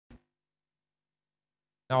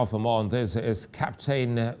Now for more on this is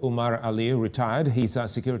Captain Umar Ali, retired. He's a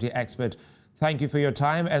security expert. Thank you for your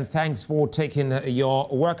time and thanks for taking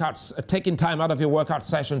taking time out of your workout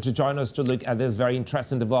session to join us to look at this very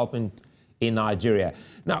interesting development in Nigeria.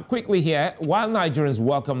 Now, quickly here, while Nigerians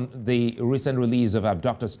welcome the recent release of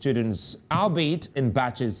abducted students, albeit in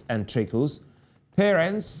batches and trickles,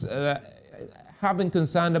 parents have been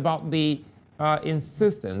concerned about the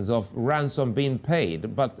insistence of ransom being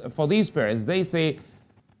paid. But for these parents, they say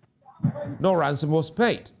no ransom was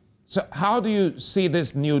paid. So how do you see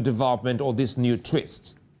this new development or this new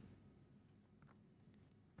twist?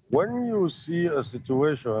 When you see a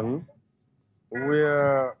situation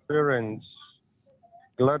where parents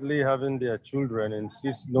gladly having their children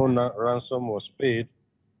insist no ransom was paid,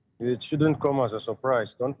 it shouldn't come as a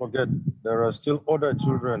surprise. Don't forget, there are still other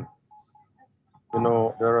children.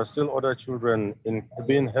 There are still other children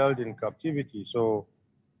being held in captivity. So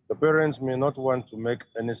the parents may not want to make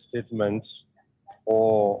any statements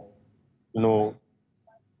or,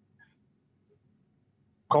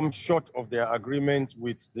 come short of their agreement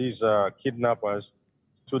with these kidnappers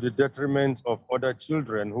to the detriment of other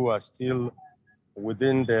children who are still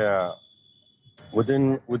within the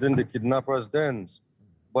kidnappers' dens.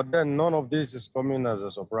 But then none of this is coming as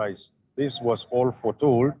a surprise. This was all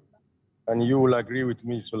foretold, and you will agree with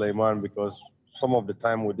me, Suleiman, because some of the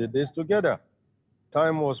time we did this together.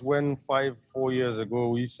 Time was when 4 years ago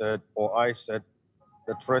we said, or I said,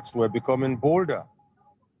 the threats were becoming bolder.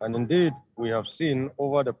 And indeed, we have seen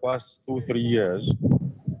over the past 2-3 years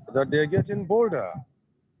that they're getting bolder.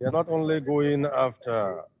 They're not only going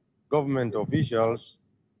after government officials,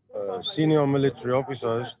 senior military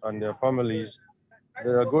officers and their families,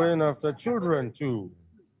 they are going after children too.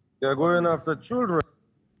 They're going after children.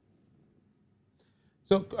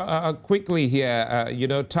 So quickly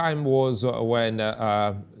here, time was when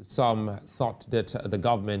some thought that the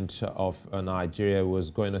government of Nigeria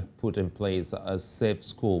was going to put in place a safe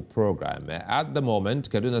school program. At the moment,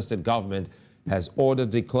 Kaduna State government has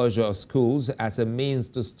ordered the closure of schools as a means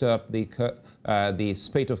to stop the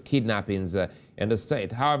spate of kidnappings in the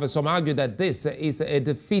state. However, some argue that this is a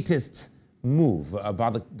defeatist move by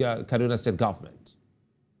the Kaduna State government.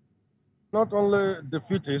 Not only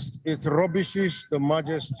defeatist, it rubbishes the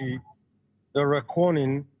majesty, the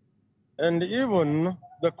reckoning, and even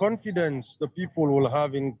the confidence the people will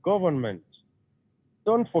have in government.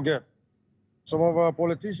 Don't forget, some of our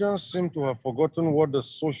politicians seem to have forgotten what the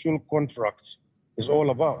social contract is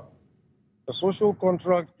all about. The social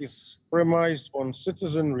contract is premised on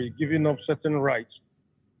citizenry giving up certain rights,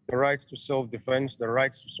 the right to self-defense, the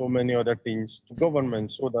rights to so many other things to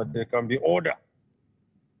government so that there can be order.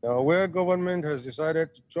 Now, where government has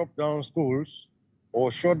decided to chop down schools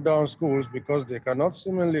or shut down schools because they cannot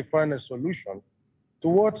seemingly find a solution to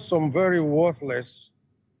what some very worthless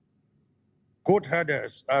goat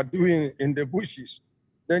herders are doing in the bushes,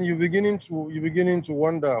 then you're beginning to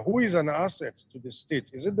wonder who is an asset to the state.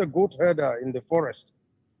 Is it the goat herder in the forest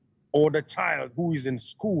or the child who is in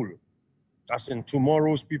school, as in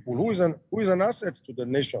tomorrow's people? Who is an asset to the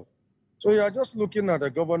nation? So you are just looking at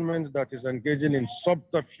a government that is engaging in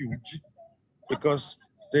subterfuge because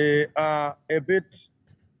they are a bit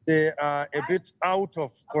out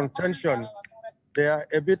of contention. They are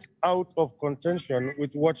a bit out of contention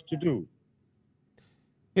with what to do.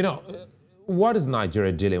 What is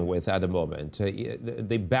Nigeria dealing with at the moment?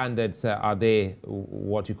 The bandits, are they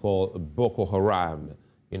what you call Boko Haram?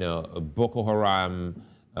 Boko Haram,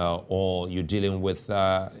 or you're dealing with,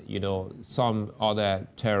 some other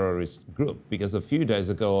terrorist group? Because a few days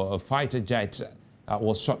ago, a fighter jet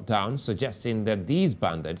was shot down, suggesting that these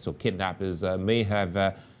bandits or kidnappers may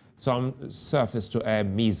have some surface-to-air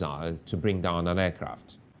missile to bring down an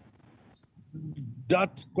aircraft.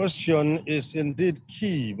 That question is indeed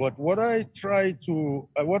key, but what I try to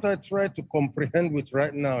comprehend with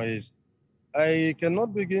right now is I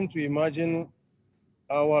cannot begin to imagine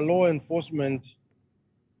our law enforcement,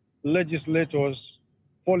 legislators,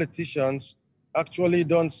 politicians actually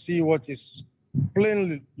don't see what is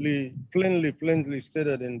plainly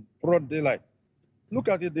stated in broad daylight. Look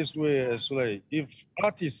at it this way, Slay. If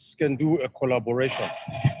artists can do a collaboration,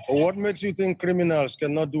 what makes you think criminals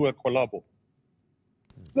cannot do a collabo?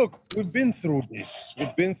 Look, we've been through this.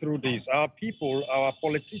 Our people, our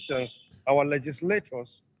politicians, our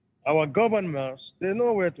legislators, our governments, they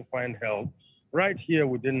know where to find help right here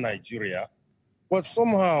within Nigeria. But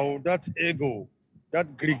somehow that ego,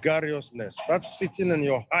 that gregariousness, that sitting in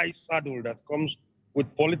your high saddle that comes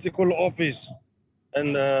with political office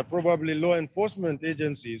and probably law enforcement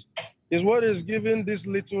agencies is what is giving these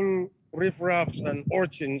little riffraffs and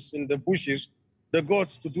urchins in the bushes the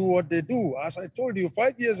guts to do what they do. As I told you,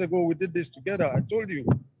 5 years ago, we did this together. I told you,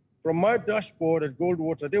 from my dashboard at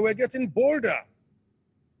Goldwater, they were getting bolder.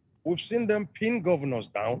 We've seen them pin governors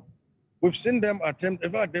down. We've seen them attempt,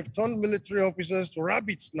 in fact, they've turned military officers to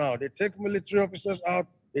rabbits now. They take military officers out,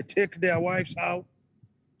 they take their wives out.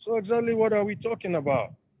 So exactly what are we talking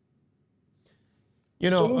about?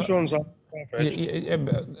 You know, solutions are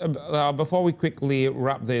far-fetched. Before we quickly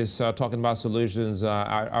wrap this, talking about solutions,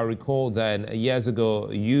 I recall then years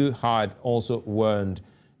ago you had also warned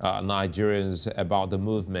Nigerians about the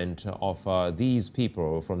movement of these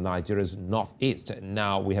people from Nigeria's northeast.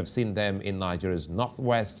 Now we have seen them in Nigeria's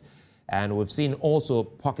northwest, and we've seen also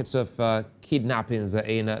pockets of kidnappings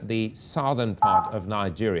in the southern part of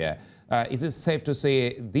Nigeria. Is it safe to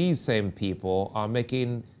say these same people are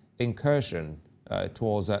making incursion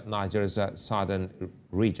towards Nigeria's southern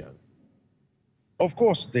region? Of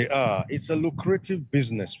course they are. It's a lucrative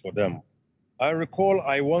business for them. I recall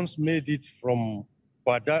I once made it from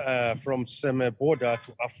Seme border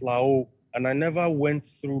to Aflao, and I never went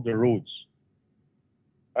through the roads.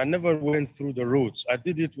 I never went through the roads. I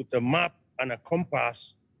did it with a map and a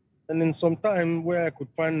compass, and in some time where I could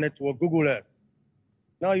find network, Google Earth.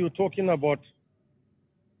 Now you're talking about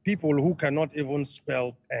people who cannot even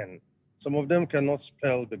spell pen. Some of them cannot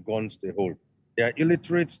spell the guns they hold. They are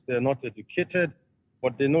illiterate, they're not educated,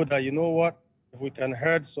 but they know that, you know what, if we can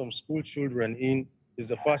herd some school children in, is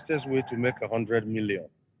the fastest way to make 100 million.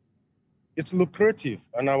 It's lucrative,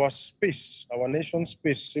 and our space, our nation's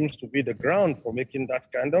space seems to be the ground for making that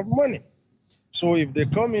kind of money. So if they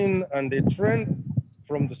come in and they trend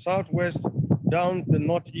from the southwest down the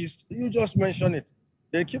northeast, you just mentioned it.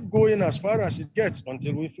 They keep going as far as it gets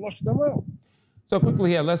until we flush them out. So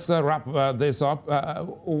quickly here, let's wrap this up.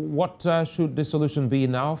 What should the solution be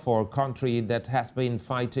now for a country that has been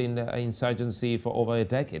fighting insurgency for over a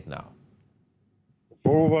decade now?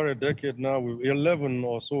 For over a decade now, 11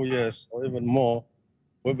 or so years, or even more,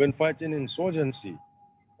 we've been fighting insurgency.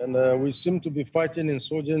 And we seem to be fighting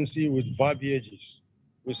insurgency with verbiages.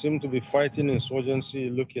 We seem to be fighting insurgency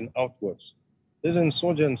looking outwards. These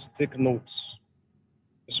insurgents take notes.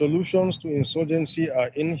 The solutions to insurgency are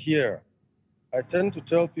in here. I tend to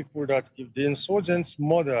tell people that if the insurgent's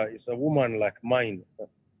mother is a woman like mine,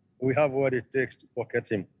 we have what it takes to pocket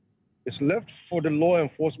him. It's left for the law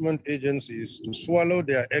enforcement agencies to swallow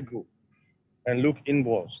their ego and look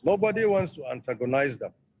inwards. Nobody wants to antagonize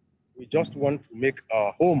them. We just want to make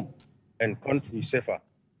our home and country safer.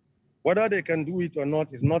 Whether they can do it or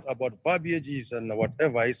not is not about verbiages and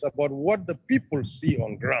whatever. It's about what the people see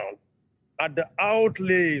on ground at the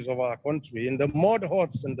outlays of our country, in the mud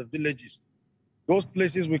huts and the villages. Those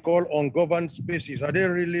places we call ungoverned spaces, are they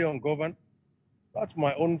really ungoverned? That's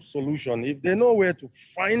my own solution. If they know where to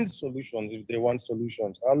find solutions, if they want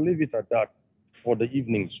solutions, I'll leave it at that for the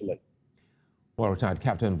evening, Sule. Well, retired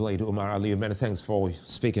Captain Blade Umar Ali, many thanks for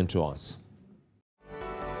speaking to us.